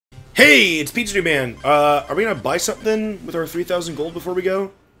Hey, it's Pizza Man. Are we gonna buy something with our 3,000 gold before we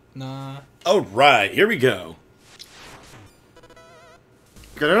go? Nah. Alright, here we go.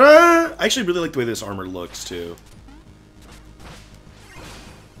 I actually really like the way this armor looks, too.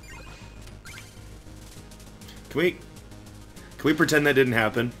 Can we pretend that didn't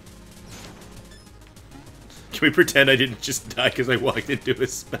happen? Can we pretend I didn't just die because I walked into a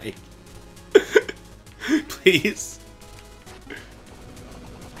snake? Please?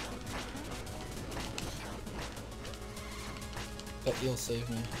 That eel saved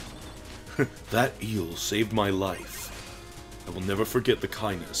me. That eel saved my life. I will never forget the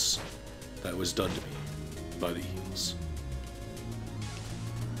kindness that was done to me by the eels.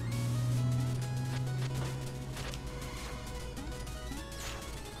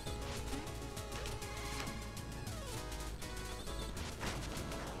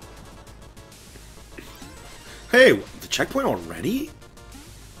 Hey, the checkpoint already?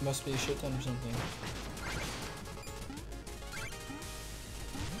 Must be a shit ton or something.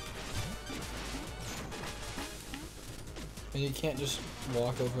 And you can't just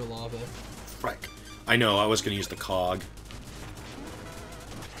walk over lava. Frick. I know, I was gonna use the cog.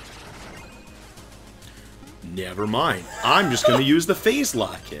 Never mind. I'm just gonna use the phase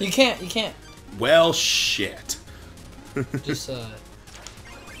lock hit. You can't. Well, shit. Just,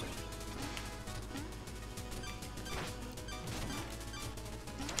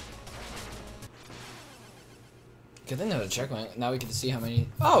 Good thing there's a checkpoint. Now we get to see how many.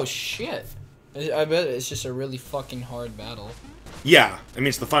 Oh shit! I bet it's just a really fucking hard battle. Yeah, I mean,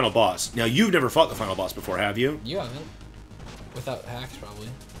 it's the final boss. Now, you've never fought the final boss before, have you? You haven't. Without hacks, probably.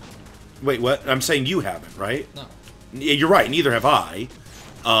 Wait, what? I'm saying you haven't, right? No. Yeah, you're right, neither have I.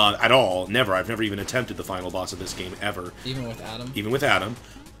 At all. Never. I've never even attempted the final boss of this game, ever. Even with Adam? Even with Adam.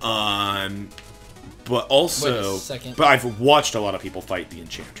 But also... Wait a second. But I've watched a lot of people fight the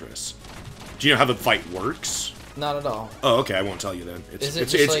Enchantress. Do you know how the fight works? Not at all. Oh, okay, I won't tell you then.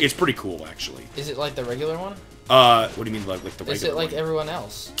 It's pretty cool, actually. Is it like the regular one? What do you mean, like the regular Is it like one? everyone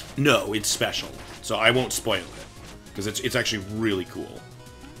else? No, it's special. So I won't spoil it. Because it's actually really cool.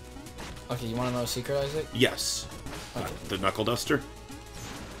 Okay, you want to know a secret, Isaac? Yes. Okay. The Knuckle Duster?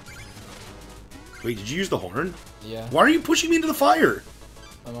 Wait, did you use the horn? Yeah. Why are you pushing me into the fire?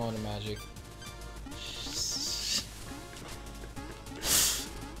 I'm on to magic.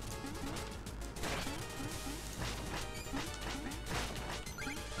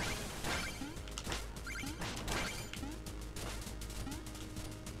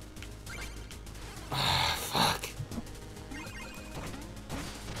 Fuck.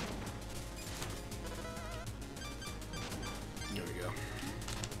 There we go.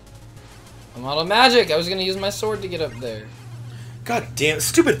 I'm out of magic. I was gonna use my sword to get up there. God damn,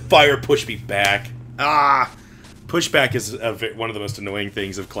 stupid fire pushed me back. Ah! Pushback is one of the most annoying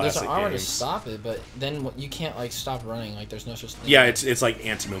things of classic There's an armor games. to stop it, but then you can't like stop running. Like there's no such thing. Yeah, it's like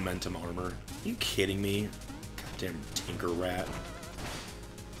anti-momentum armor. Are you kidding me? Goddamn tinker rat.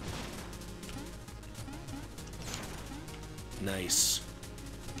 Nice.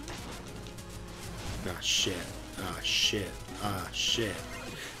 Ah, shit. Ah, shit. Ah, shit.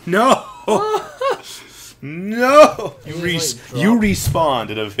 No! No! You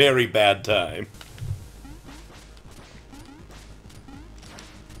respawned at a very bad time.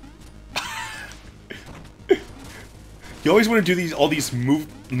 You always want to do all these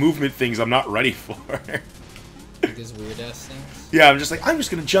movement things I'm not ready for. Like these weird ass things. Yeah, I'm just like, I'm just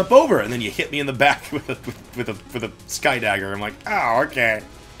gonna jump over, and then you hit me in the back with a sky dagger. I'm like, oh, okay.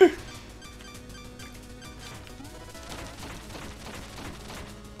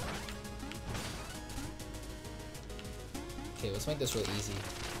 Okay, let's make this real easy.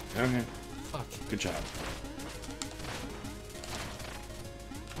 Okay, Fuck. good job.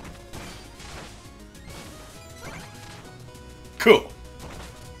 Cool.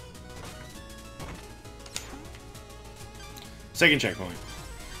 Second checkpoint.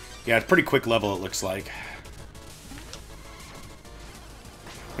 Yeah, it's pretty quick level, it looks like.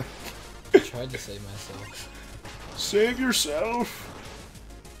 I tried to save myself. Save yourself.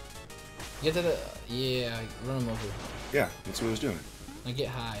 Get to the yeah, run him over. Yeah, that's what I was doing. Like get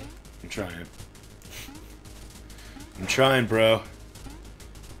high. I'm trying. I'm trying, bro.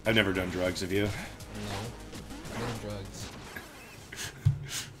 I've never done drugs, have you? No. No drugs.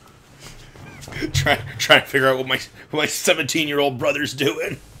 trying to figure out what my 17-year-old brother's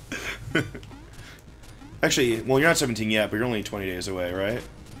doing. Actually, well, you're not 17 yet, but you're only 20 days away, right?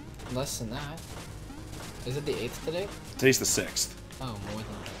 Less than that. Is it the 8th today? Today's the 6th. Oh, more than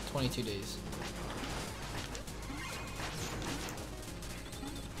that. 22 days.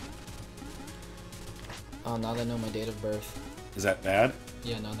 Oh, now they know my date of birth. Is that bad?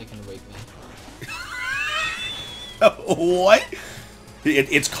 Yeah, no, they can rape me. What?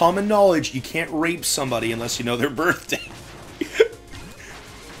 It's common knowledge you can't rape somebody unless you know their birthday.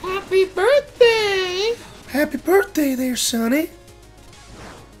 Happy birthday! Happy birthday there, Sonny.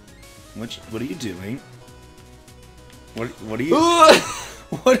 What are you doing? What are you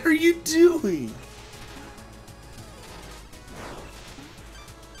What are you doing?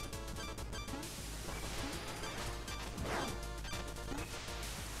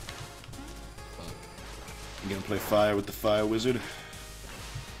 You gonna play fire with the fire wizard?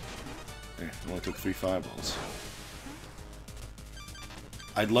 There, I only took 3 fireballs.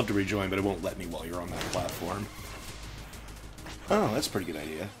 I'd love to rejoin, but it won't let me while you're on that platform. Oh, that's a pretty good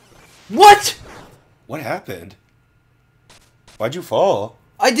idea. What? What happened? Why'd you fall?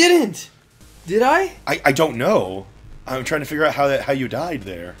 I didn't! Did I? I don't know. I'm trying to figure out how you died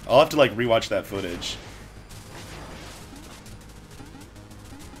there. I'll have to like rewatch that footage.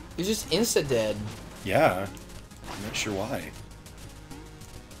 You're just insta-dead. Yeah. I'm not sure why.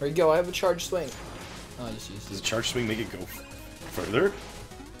 There you go, I have a charge swing. Oh, I just used Does it. the charge swing make it go further?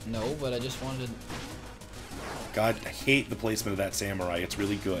 No, but I just wanted... God, I hate the placement of that samurai. It's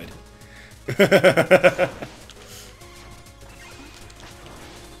really good.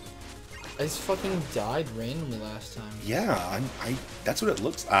 I just fucking died randomly last time. Yeah, that's what it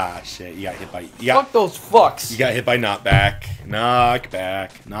looks. Ah, shit. You got hit by. Yeah. Fuck those fucks! You got hit by knockback.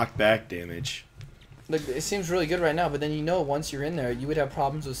 Knockback damage. Look, it seems really good right now, but then you know once you're in there, you would have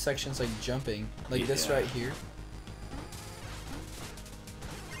problems with sections like jumping. Like this Yeah. right here.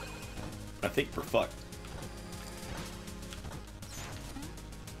 I think we're fucked.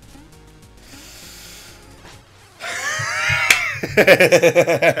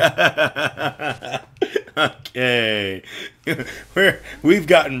 Okay. We've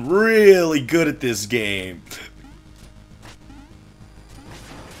gotten really good at this game.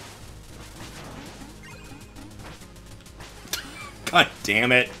 God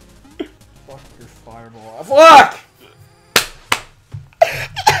damn it. Fuck your fireball. Fuck!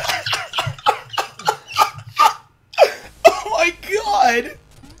 Oh my god.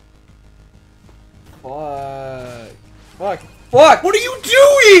 Fuck. Fuck. Fuck! What are you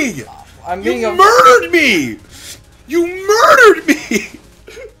doing? I'm getting You murdered me! You murdered me!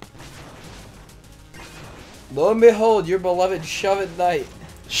 Lo and behold, your beloved Shove It Knight.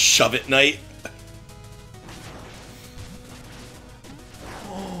 Shove it, knight.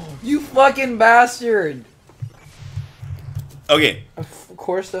 You fucking bastard! Okay. Of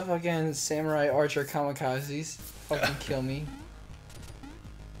course the fucking samurai archer kamikazes fucking kill me.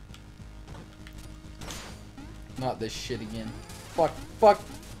 Not this shit again. Fuck, fuck.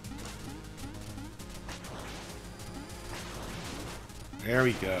 There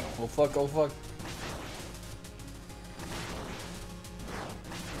we go. Oh fuck, oh fuck.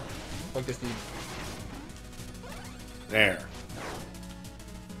 Fuck this dude. There.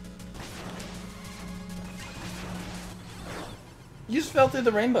 You just fell through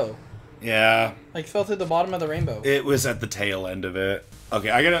the rainbow. Yeah. Like fell through the bottom of the rainbow. It was at the tail end of it.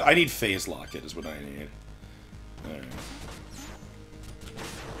 Okay, I need phase lock it is what I need. Alright.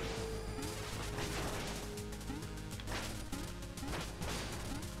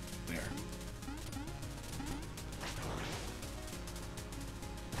 There.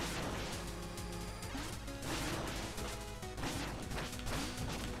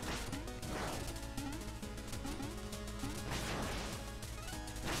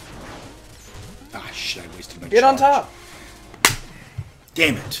 Ah, shit, I wasted my Get on charge. top!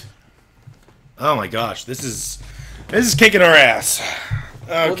 Damn it. Oh my gosh, this is kicking our ass.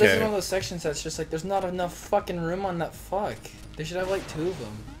 Okay. Well, this is one of those sections that's just like, there's not enough fucking room on that fuck. They should have like 2 of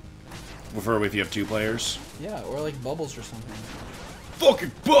them. Prefer if you have 2 players. Yeah, or like bubbles or something.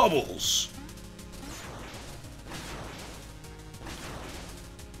 Fucking bubbles!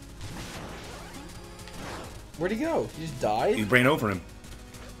 Where'd he go? He just died? You brain over him.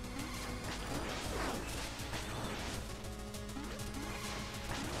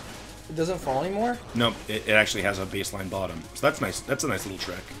 It doesn't fall anymore? Nope, it actually has a baseline bottom. So that's nice. That's a nice little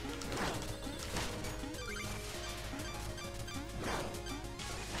trick.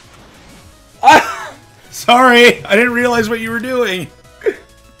 Ah! Sorry, I didn't realize what you were doing. I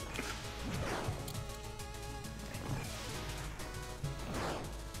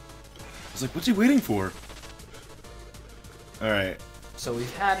was like, what's he waiting for? Alright. So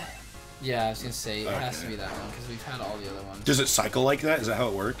we've had... Yeah, I was gonna say, it has to Okay. be that one, because we've had all the other ones. Does it cycle like that? Is that how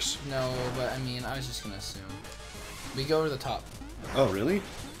it works? No, but I mean, I was just gonna assume. We go over the top. Oh, really?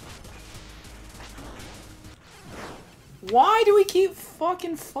 Why do we keep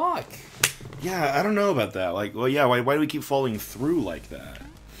fucking fuck? Yeah, I don't know about that. Like, well, yeah, why do we keep falling through like that?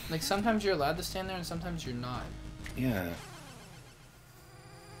 Like, sometimes you're allowed to stand there and sometimes you're not. Yeah.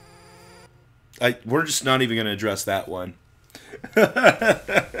 We're just not even going to address that one.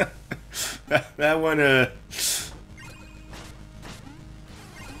 that one,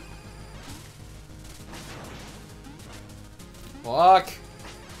 Fuck!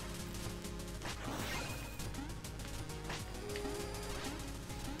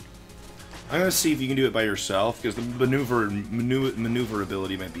 I'm gonna see if you can do it by yourself, because the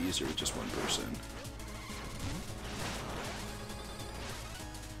maneuverability might be easier with just one person.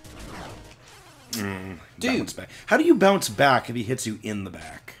 Dude! Bounce back. How do you bounce back if he hits you in the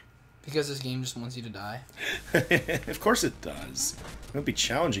back? Because this game just wants you to die. Of course it does. It would be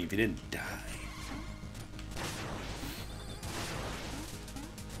challenging if you didn't die.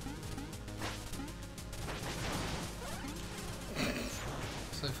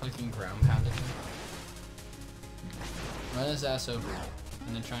 It's like fucking ground pounding him. Run his ass over.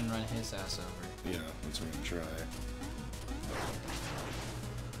 And then try and run his ass over. Yeah, that's what I'm gonna try.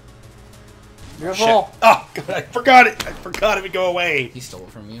 Careful! Shit. Oh, God, I forgot it! I forgot it would go away! He stole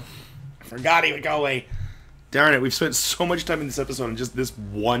it from you. I forgot it would go away! Darn it, we've spent so much time in this episode on just this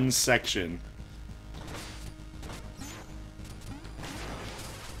one section.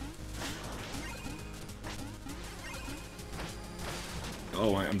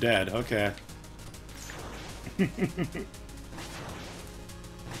 Oh, I'm dead. Okay.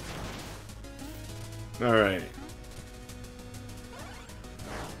 Alright.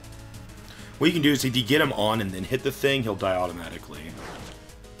 What you can do is if you get him on and then hit the thing, he'll die automatically.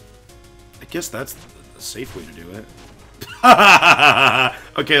 I guess that's the safe way to do it.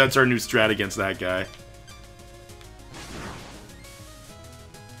 Okay, that's our new strat against that guy.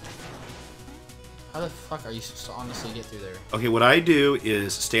 How the fuck are you supposed to honestly get through there? Okay, what I do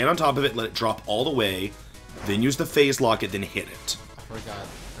is stand on top of it, let it drop all the way, then use the phase lock it, then hit it. I forgot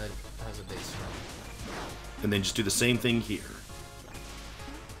that has a base frame. And then just do the same thing here.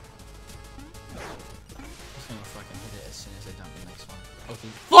 I'm gonna fucking hit it as soon as I dump the next one. Okay.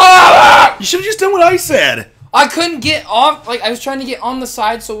 You should have just done what I said! I couldn't get off, like, I was trying to get on the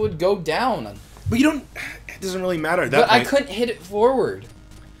side so it would go down. But you don't... It doesn't really matter at that But I point. couldn't hit it forward.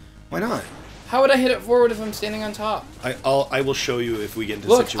 Why not? How would I hit it forward if I'm standing on top? I will show you if we get into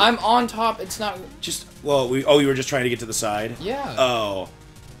Look, situation. I'm on top, it's not... Just... Well, you were just trying to get to the side? Yeah. Oh.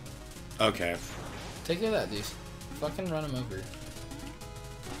 Okay. Take care of that, dude. Fucking run him over.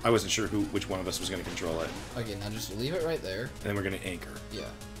 I wasn't sure which one of us was going to control it. Okay, now just leave it right there. And then we're going to anchor. Yeah.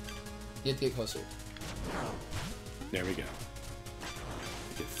 You have to get closer. There we go.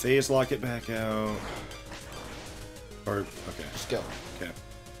 Get phase lock it back out. Or, okay. Just go. Okay.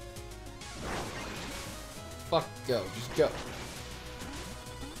 Fuck, go. Just go.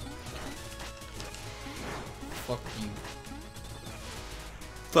 Fuck you.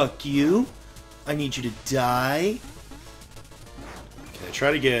 Fuck you. I need you to die. Okay,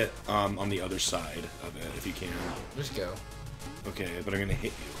 try to get on the other side of it if you can. Just go. Okay, but I'm going to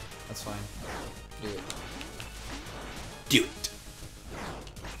hit you. That's fine. Do it. Do it.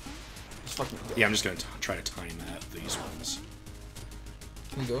 Just fucking go. Yeah, I'm just going to try to time these ones.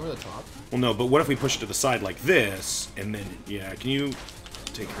 Can we go over the top? Well, no, but what if we push it to the side like this, and then, yeah, can you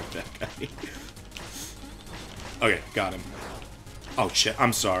take care of that guy? Okay, got him. Oh, shit,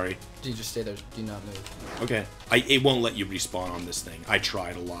 I'm sorry. Dude, just stay there. Do not move. Okay. It won't let you respawn on this thing. I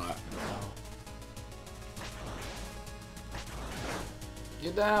tried a lot.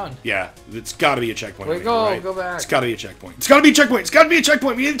 Get down. Yeah, it's gotta be a checkpoint. Wait, right go. here, right? Go back. It's gotta be a checkpoint. It's gotta be a checkpoint. It's gotta be a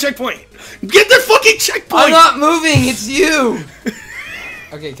checkpoint. We need a checkpoint. Get the fucking checkpoint! I'm not moving. It's you.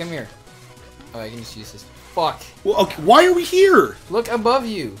 Okay, come here. Oh, I can just use this. Fuck. Well, okay, why are we here? Look above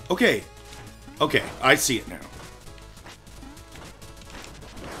you. Okay. Okay, I see it now.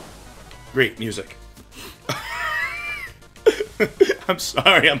 Great music. I'm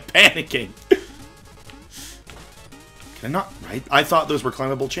sorry, I'm panicking. Can I not? Right? I thought those were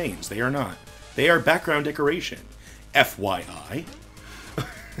climbable chains. They are not. They are background decoration. FYI.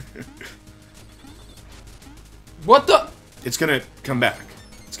 What the? It's gonna come back.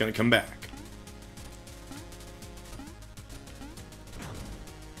 It's gonna come back.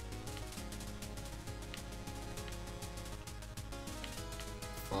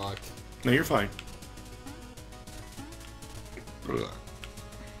 Fuck. No, you're fine.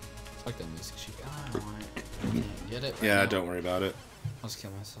 Fuck that music shit. I don't want it. Get it? Yeah, No. don't worry about it. I'll just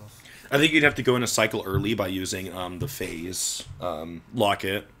kill myself. I think you'd have to go in a cycle early by using the phase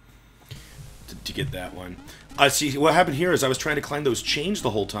locket to get that one. See, what happened here is I was trying to climb those chains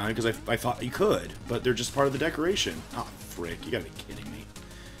the whole time because I thought you could, but they're just part of the decoration. Oh, frick, you gotta be kidding me.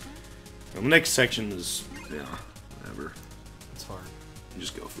 Well, the next section is, yeah, whatever. It's hard.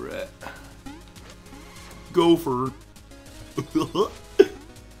 Just go for it. Go for it.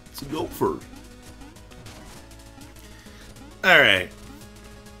 It's a gopher. Alright.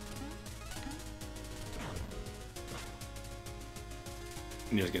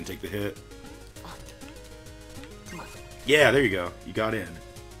 You guys gonna take the hit? Come on. Yeah, there you go. You got in.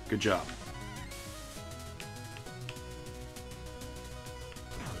 Good job.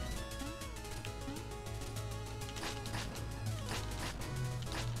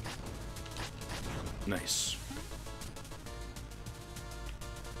 Nice.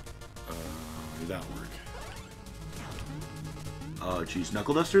 Did that work? Geez,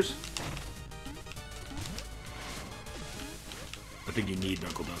 knuckle dusters? I think you need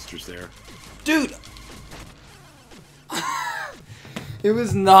knuckle dusters there. Dude! It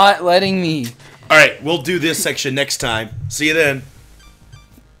was not letting me. Alright, we'll do this section next time. See you then.